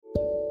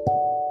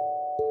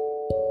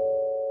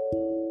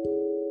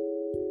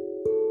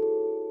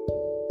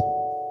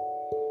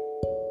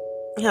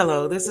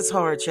Hello, this is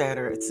Hard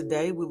Chatter.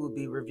 Today we will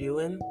be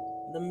reviewing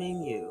The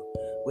Menu,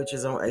 which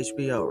is on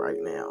HBO right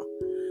now.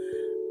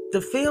 The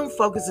film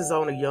focuses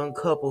on a young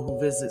couple who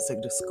visits an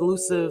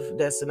exclusive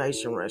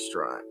destination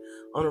restaurant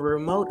on a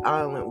remote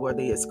island where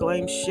the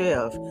acclaimed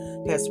chef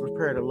has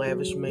prepared a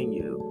lavish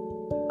menu,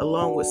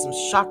 along with some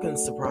shocking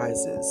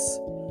surprises.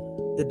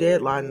 The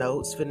deadline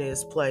notes Finney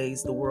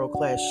plays the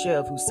world-class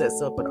chef who sets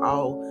up an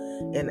all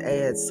and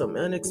adds some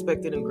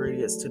unexpected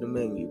ingredients to the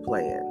menu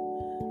plan.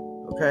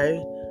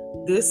 Okay?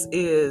 This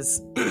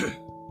is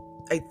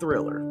a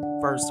thriller.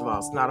 First of all,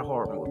 it's not a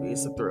horror movie,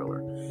 it's a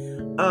thriller.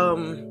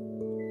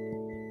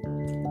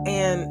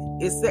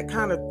 And it's that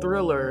kind of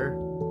thriller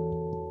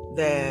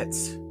that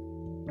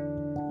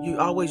you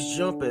always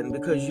jump in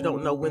because you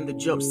don't know when the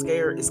jump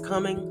scare is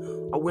coming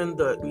or when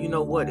the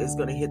what is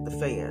going to hit the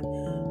fan.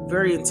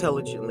 Very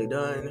intelligently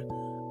done.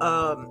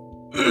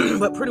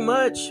 But pretty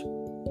much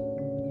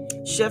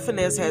Chef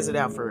Finesse has it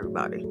out for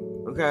everybody.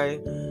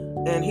 Okay?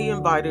 And he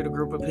invited a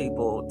group of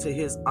people to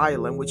his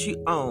island, which he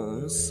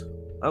owns.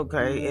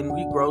 Okay, and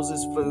he grows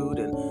his food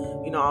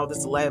and all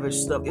this lavish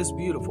stuff. It's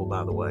beautiful,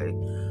 by the way.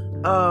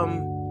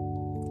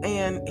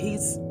 And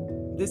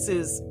this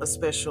is a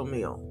special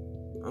meal.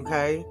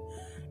 Okay,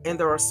 and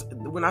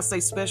when I say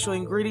special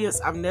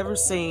ingredients, I've never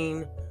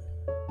seen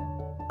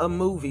a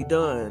movie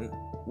done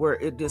where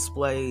it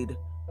displayed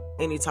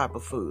any type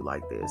of food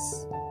like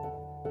this.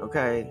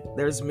 Okay,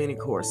 there's many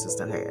courses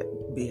to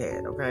be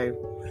had. Okay.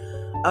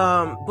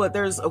 But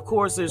there's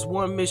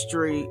one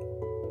mystery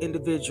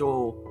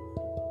individual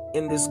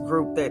in this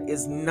group that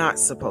is not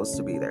supposed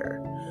to be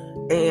there.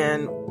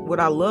 And what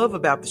I love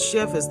about the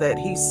chef is that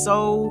he's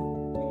so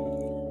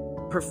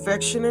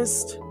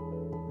perfectionist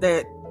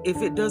that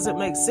if it doesn't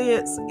make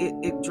sense,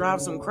 it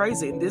drives him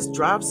crazy. And this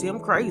drives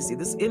him crazy.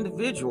 This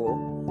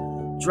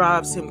individual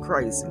drives him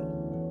crazy.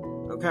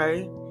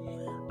 Okay?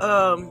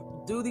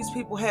 Do these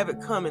people have it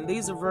coming?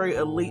 These are very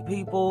elite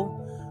people.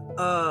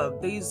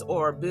 These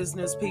are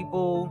business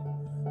people,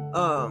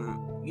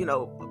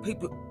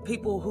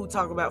 people who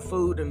talk about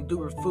food and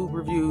do food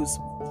reviews,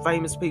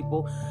 famous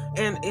people.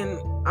 And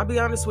I'll be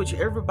honest with you,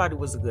 everybody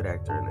was a good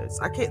actor in this.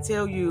 I can't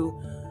tell you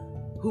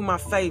who my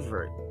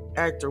favorite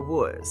actor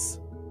was.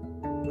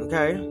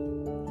 Okay?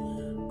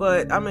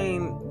 But I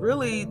mean,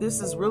 really,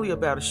 this is really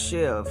about a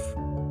chef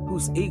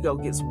whose ego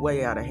gets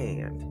way out of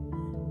hand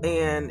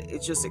and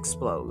it just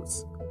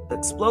explodes.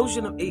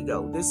 Explosion of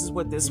ego. This is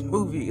what this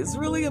movie is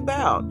really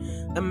about.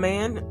 A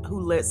man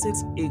who lets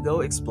his ego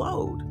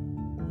explode.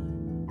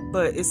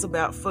 But it's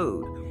about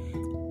food.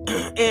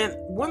 And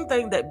one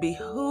thing that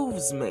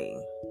behooves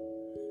me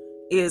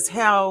is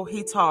how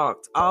he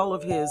talked all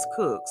of his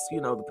cooks,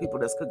 the people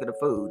that's cooking the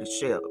food, the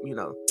chef,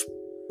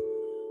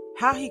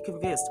 how he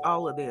convinced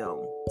all of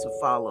them to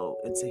follow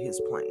into his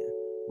plan,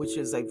 which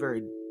is a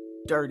very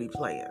dirty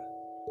plan.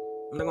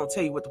 I'm not going to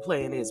tell you what the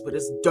plan is, but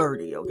it's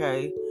dirty,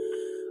 okay?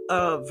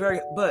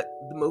 But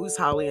the movie's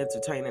highly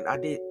entertaining.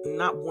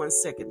 Not 1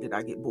 second did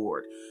I get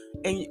bored.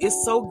 And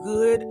it's so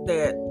good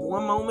that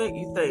one moment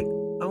you think,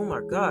 oh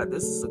my God,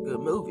 this is a good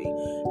movie.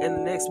 And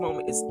the next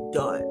moment it's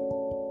done.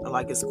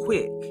 Like it's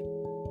quick.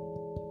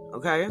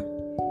 Okay?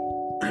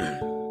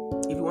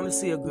 If you want to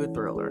see a good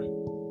thriller,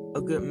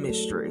 a good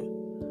mystery,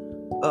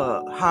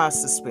 high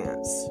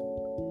suspense,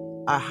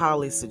 I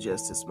highly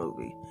suggest this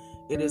movie.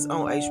 It is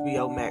on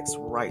HBO Max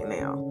right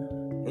now.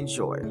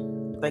 Enjoy.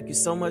 Thank you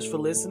so much for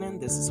listening.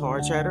 This is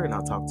Hard Chatter, and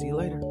I'll talk to you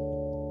later.